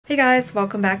Hey guys,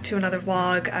 welcome back to another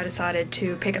vlog. I decided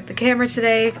to pick up the camera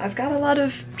today. I've got a lot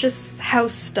of just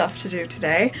house stuff to do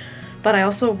today, but I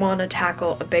also want to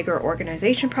tackle a bigger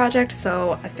organization project,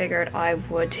 so I figured I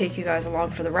would take you guys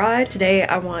along for the ride. Today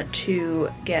I want to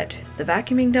get the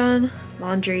vacuuming done,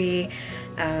 laundry,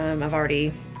 I've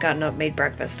already gotten up, made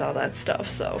breakfast, all that stuff,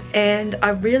 so. And I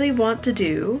really want to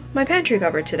do my pantry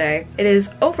cupboard today. It is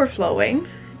overflowing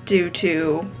due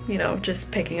to, you know, just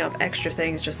picking up extra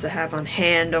things just to have on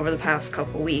hand over the past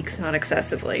couple weeks, not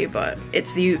excessively, but it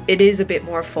is a bit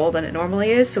more full than it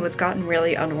normally is, so it's gotten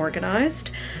really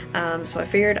unorganized. So I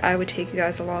figured I would take you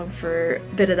guys along for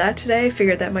a bit of that today.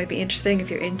 Figured that might be interesting if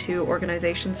you're into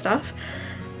organization stuff.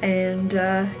 And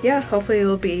yeah, hopefully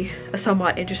it'll be a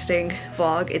somewhat interesting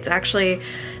vlog. It's actually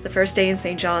the first day in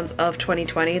St. John's of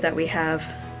 2020 that we have,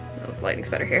 oh, lighting's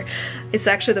better here. It's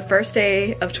actually the first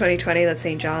day of 2020 that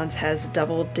St. John's has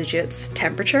double digits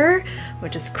temperature,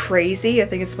 which is crazy. I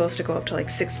think it's supposed to go up to like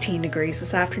 16 degrees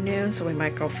this afternoon, so we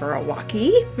might go for a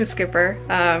walkie with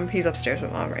Skipper. He's upstairs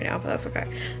with Mom right now, but that's okay.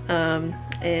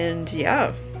 And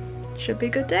yeah, should be a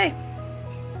good day.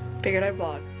 Figured I'd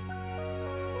vlog.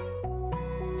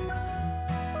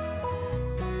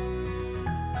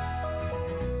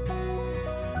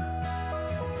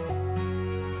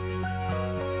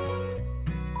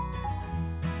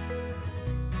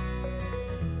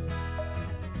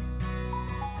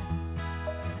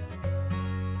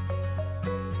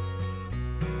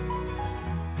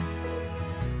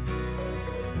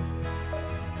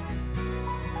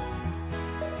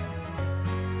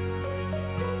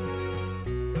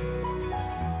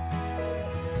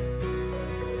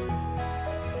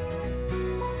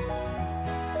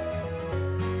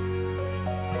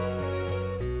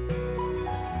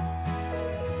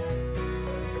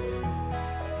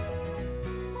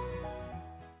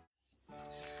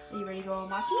 Are you ready to go on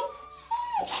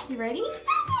walkies? You ready?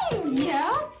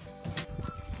 Yeah?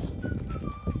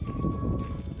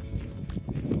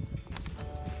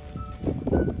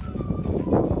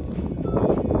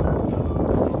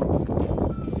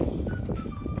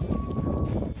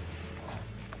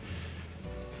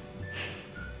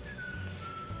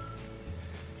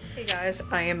 Hey guys,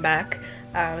 I am back.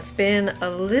 It's been a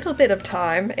little bit of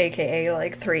time, aka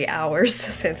like 3 hours,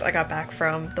 since I got back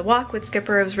from the walk with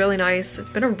Skipper. It was really nice. It's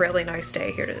been a really nice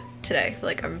day here today.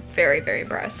 Like, I'm very, very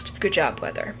impressed. Good job,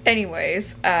 weather.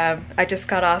 Anyways, I just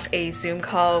got off a Zoom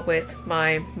call with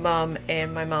my mom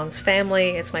and my mom's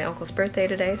family. It's my uncle's birthday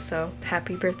today, so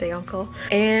happy birthday, uncle.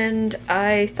 And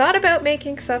I thought about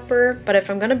making supper, but if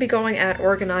I'm gonna be going at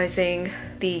organizing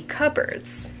the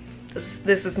cupboards,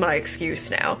 this is my excuse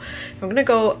now. If I'm gonna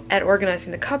go at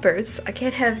organizing the cupboards, I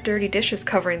can't have dirty dishes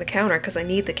covering the counter because I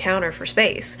need the counter for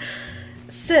space.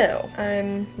 So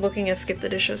I'm looking at skip the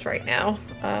dishes right now.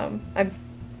 I'm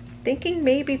thinking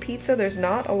maybe pizza. There's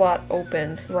not a lot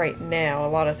open right now. A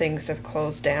lot of things have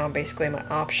closed down. Basically my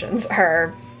options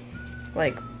are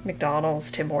like McDonald's,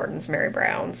 Tim Hortons, Mary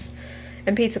Brown's,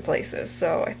 and pizza places.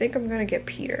 So I think I'm gonna get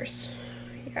Peter's.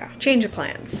 Yeah, change of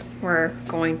plans. We're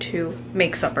going to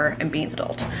make supper and be an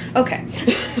adult. Okay.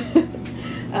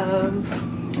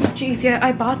 Geez, yeah,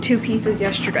 I bought 2 pizzas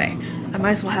yesterday. I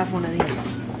might as well have one of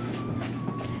these.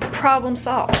 Problem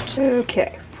solved.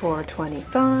 Okay,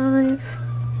 $4.25.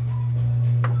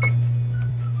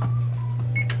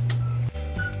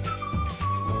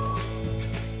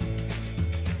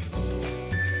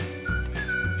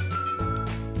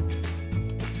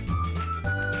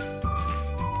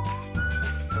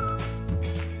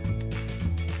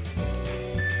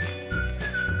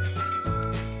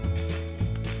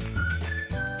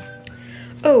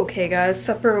 Okay guys,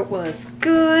 supper was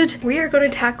good. We are going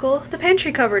to tackle the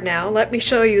pantry cupboard now. Let me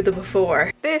show you the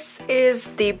before. This is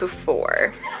the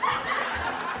before.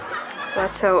 So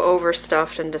that's how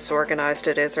overstuffed and disorganized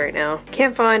it is right now.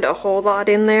 Can't find a whole lot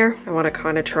in there. I want to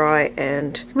kind of try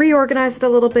and reorganize it a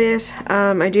little bit.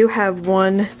 I do have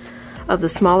one of the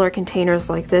smaller containers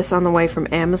like this on the way from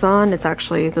Amazon. It's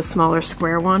actually the smaller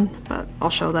square one, but I'll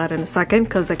show that in a second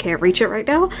because I can't reach it right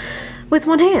now with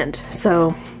one hand.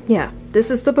 So yeah,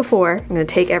 this is the before. I'm gonna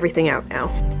take everything out now.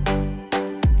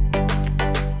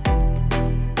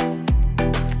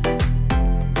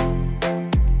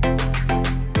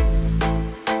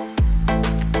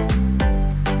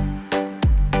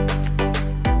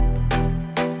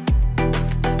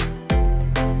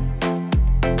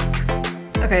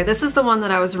 Okay, this is the one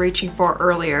that I was reaching for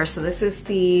earlier. So this is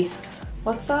the,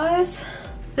 what size?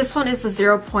 This one is the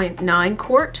 0.9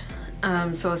 quart.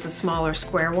 So it's a smaller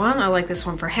square one. I like this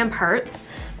one for hemp hearts,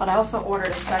 but I also ordered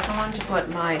a second one to put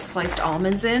my sliced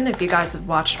almonds in. If you guys have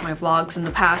watched my vlogs in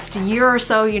the past year or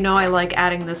so, you know I like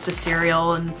adding this to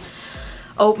cereal and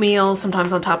oatmeal,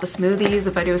 sometimes on top of smoothies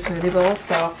if I do a smoothie bowl.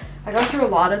 So I go through a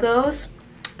lot of those.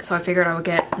 So I figured I would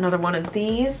get another one of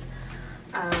these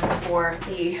before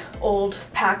the old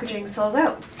packaging sells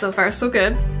out. So far, so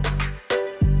good.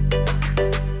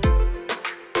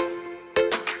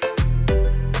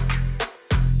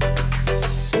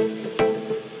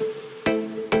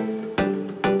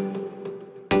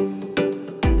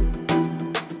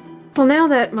 Well, now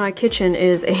that my kitchen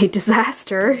is a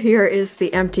disaster, here is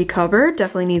the empty cupboard.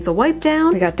 Definitely needs a wipe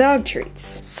down. We got dog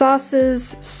treats,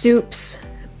 sauces, soups,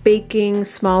 baking,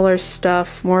 smaller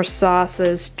stuff, more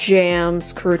sauces,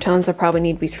 jams, croutons that probably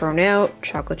need to be thrown out,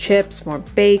 chocolate chips, more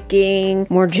baking,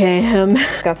 more jam.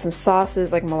 Got some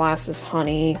sauces like molasses,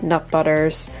 honey, nut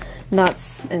butters,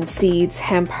 nuts and seeds,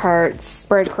 hemp hearts,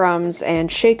 breadcrumbs, and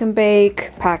shake and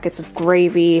bake, packets of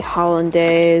gravy,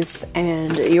 hollandaise,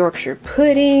 and Yorkshire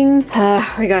pudding.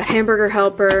 We got hamburger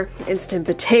helper, instant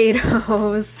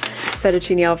potatoes,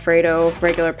 fettuccine alfredo,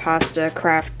 regular pasta,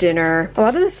 Kraft dinner. A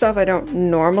lot of this stuff I don't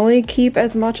normally keep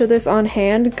as much of this on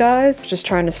hand, guys. Just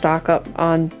trying to stock up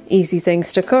on easy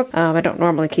things to cook. I don't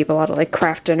normally keep a lot of like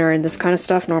Kraft dinner and this kind of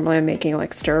stuff. Normally I'm making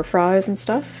like stir fries and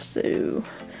stuff, so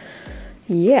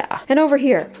yeah. And over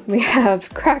here we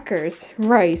have crackers,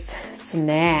 rice,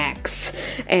 snacks,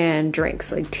 and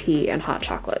drinks like tea and hot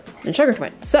chocolate and sugar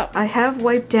twin. So I have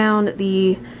wiped down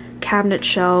the cabinet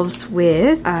shelves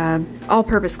with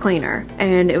all-purpose cleaner,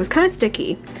 and it was kind of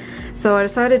sticky. So I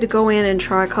decided to go in and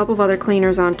try a couple of other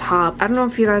cleaners on top. I don't know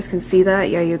if you guys can see that.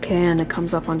 Yeah, you can. It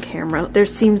comes up on camera. There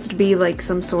seems to be like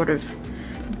some sort of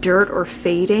dirt or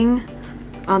fading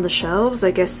on the shelves. I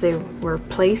guess they were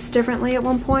placed differently at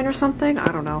one point or something.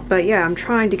 I don't know. But yeah, I'm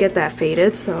trying to get that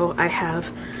faded. So I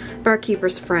have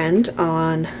Barkeeper's Friend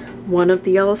on one of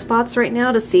the yellow spots right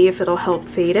now to see if it'll help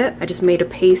fade it. I just made a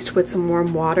paste with some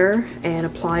warm water and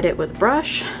applied it with a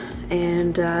brush,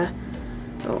 and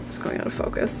oh, it's going out of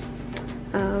focus.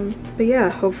 But yeah,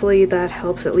 hopefully that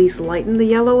helps at least lighten the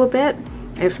yellow a bit.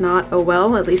 If not, oh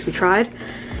well, at least we tried.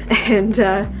 And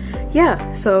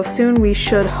yeah, so soon we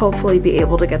should hopefully be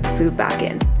able to get the food back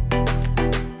in.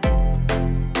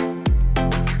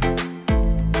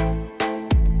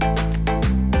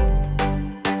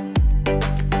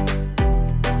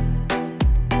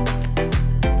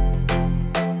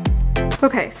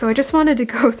 Okay, so I just wanted to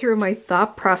go through my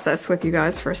thought process with you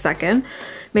guys for a second.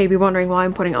 Maybe wondering why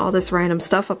I'm putting all this random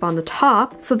stuff up on the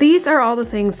top. So these are all the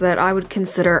things that I would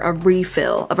consider a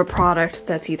refill of a product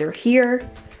that's either here,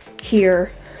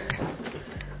 here,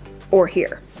 or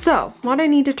here. So what I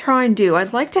need to try and do,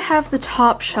 I'd like to have the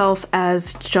top shelf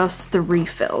as just the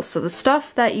refills. So the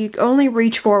stuff that you only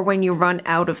reach for when you run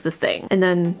out of the thing. And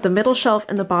then the middle shelf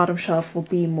and the bottom shelf will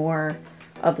be more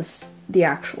of the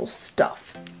actual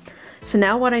stuff. So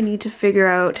now what I need to figure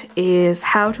out is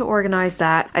how to organize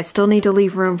that. I still need to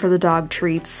leave room for the dog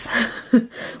treats,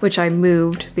 which I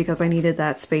moved because I needed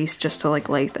that space just to like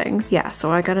lay things. Yeah,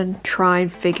 so I gotta try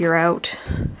and figure out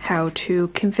how to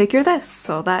configure this.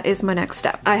 So that is my next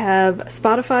step. I have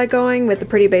Spotify going with the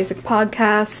Pretty Basic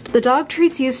podcast. The dog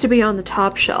treats used to be on the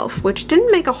top shelf, which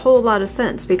didn't make a whole lot of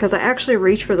sense because I actually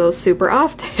reach for those super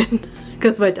often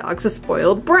because my dog's a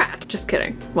spoiled brat. Just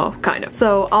kidding. Well, kind of.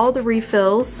 So all the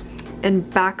refills and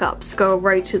backups go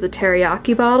right to the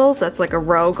teriyaki bottles. That's like a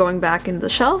row going back into the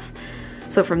shelf.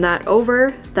 So from that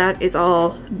over, that is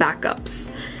all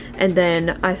backups. And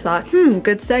then I thought,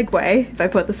 good segue. If I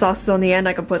put the sauces on the end,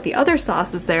 I can put the other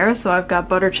sauces there. So I've got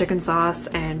butter chicken sauce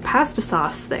and pasta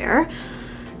sauce there.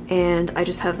 And I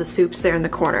just have the soups there in the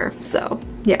corner. So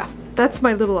yeah, that's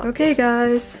my little, okay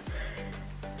guys.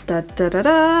 Da da da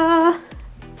da.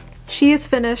 She is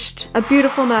finished. A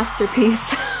beautiful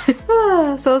masterpiece.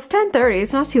 So it's 10:30,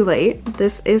 it's not too late.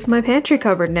 This is my pantry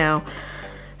cupboard now.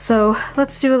 So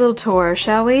let's do a little tour,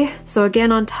 shall we? So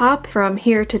again, on top, from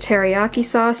here to teriyaki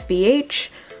sauce, VH,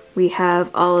 we have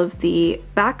all of the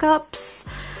backups,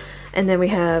 and then we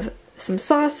have some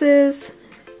sauces,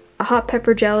 a hot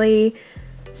pepper jelly,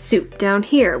 soup. Down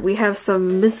here we have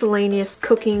some miscellaneous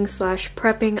cooking slash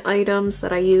prepping items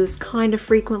that I use kind of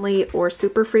frequently or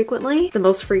super frequently. The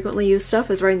most frequently used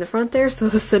stuff is right in the front there, so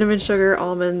the cinnamon sugar,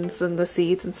 almonds, and the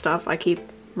seeds and stuff I keep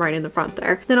right in the front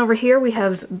there. Then over here we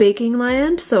have baking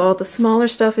land, so all the smaller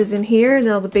stuff is in here, and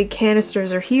all the big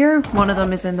canisters are here. One of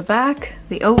them is in the back,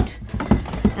 the oat,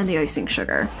 and the icing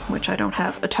sugar, which I don't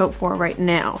have a tote for right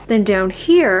now. Then down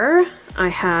here I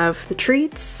have the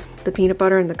treats, the peanut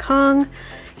butter and the Kong.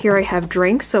 Here I have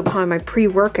drinks, so behind my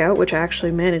pre-workout, which I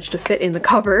actually managed to fit in the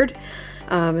cupboard.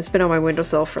 It's been on my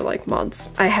windowsill for like months.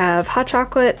 I have hot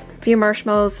chocolate, a few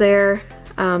marshmallows there.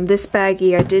 This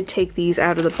baggie, I did take these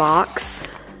out of the box,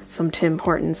 some Tim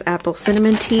Hortons apple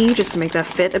cinnamon tea just to make that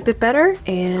fit a bit better.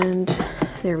 And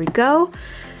there we go.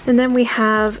 And then we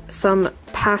have some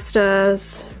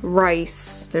pastas,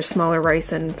 rice. There's smaller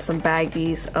rice and some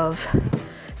baggies of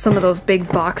some of those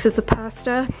big boxes of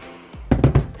pasta.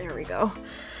 There we go.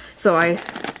 So I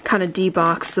kind of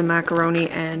deboxed the macaroni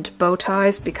and bow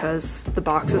ties because the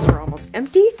boxes were almost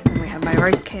empty. And we have my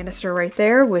rice canister right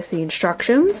there with the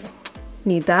instructions.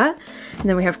 Need that. And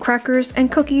then we have crackers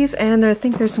and cookies, and I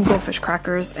think there's some goldfish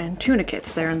crackers and tuna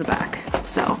kits there in the back.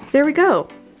 So there we go.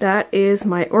 That is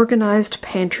my organized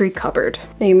pantry cupboard.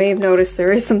 Now you may have noticed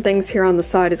there is some things here on the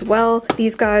side as well.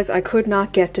 These guys I could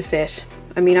not get to fit.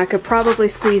 I mean, I could probably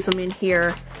squeeze them in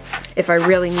here if I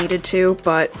really needed to,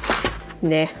 but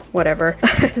nah, whatever.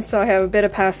 So I have a bit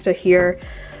of pasta here.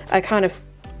 I kind of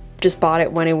just bought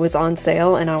it when it was on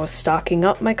sale and I was stocking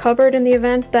up my cupboard in the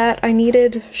event that I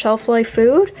needed shelf life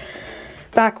food.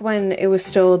 Back when it was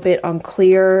still a bit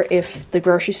unclear if the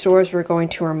grocery stores were going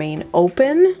to remain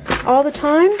open all the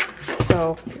time.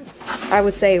 So I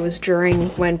would say it was during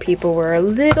when people were a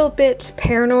little bit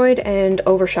paranoid and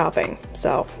over shopping.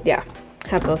 So yeah,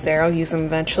 have those there. I'll use them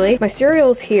eventually. My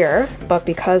cereal's here, but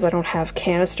because I don't have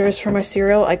canisters for my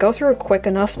cereal, I go through it quick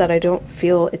enough that I don't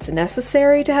feel it's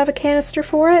necessary to have a canister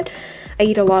for it. I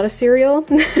eat a lot of cereal,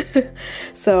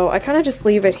 so I kind of just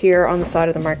leave it here on the side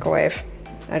of the microwave.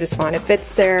 I just find it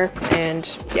fits there,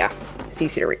 and yeah, it's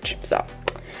easy to reach, so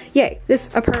yay. This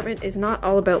apartment is not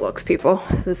all about looks, people.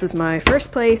 This is my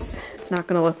first place. It's not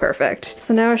gonna look perfect.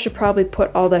 So now I should probably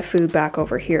put all that food back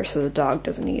over here so the dog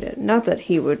doesn't eat it. Not that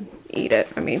he would eat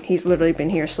it. I mean, he's literally been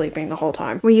here sleeping the whole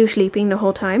time. Were you sleeping the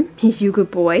whole time? You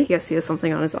good boy? Yes, he has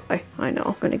something on his eye. I know.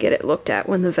 I'm gonna get it looked at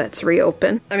when the vets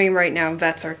reopen. I mean, right now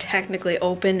vets are technically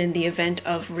open in the event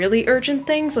of really urgent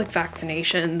things like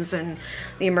vaccinations, and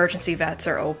the emergency vets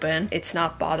are open. It's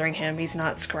not bothering him. He's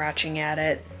not scratching at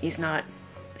it.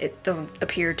 It doesn't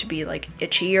appear to be like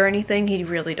itchy or anything. He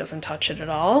really doesn't touch it at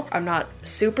all. I'm not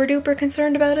super duper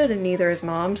concerned about it, and neither is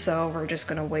mom, so we're just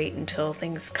gonna wait until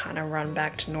things kind of run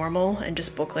back to normal and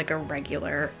just book like a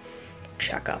regular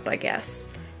checkup, I guess.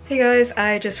 Hey guys,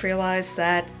 I just realized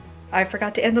that I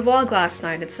forgot to end the vlog last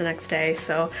night. It's the next day,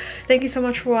 so thank you so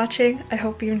much for watching. I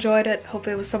hope you enjoyed it. Hope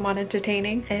it was somewhat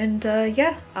entertaining. And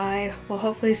yeah, I will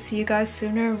hopefully see you guys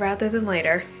sooner rather than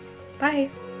later. Bye!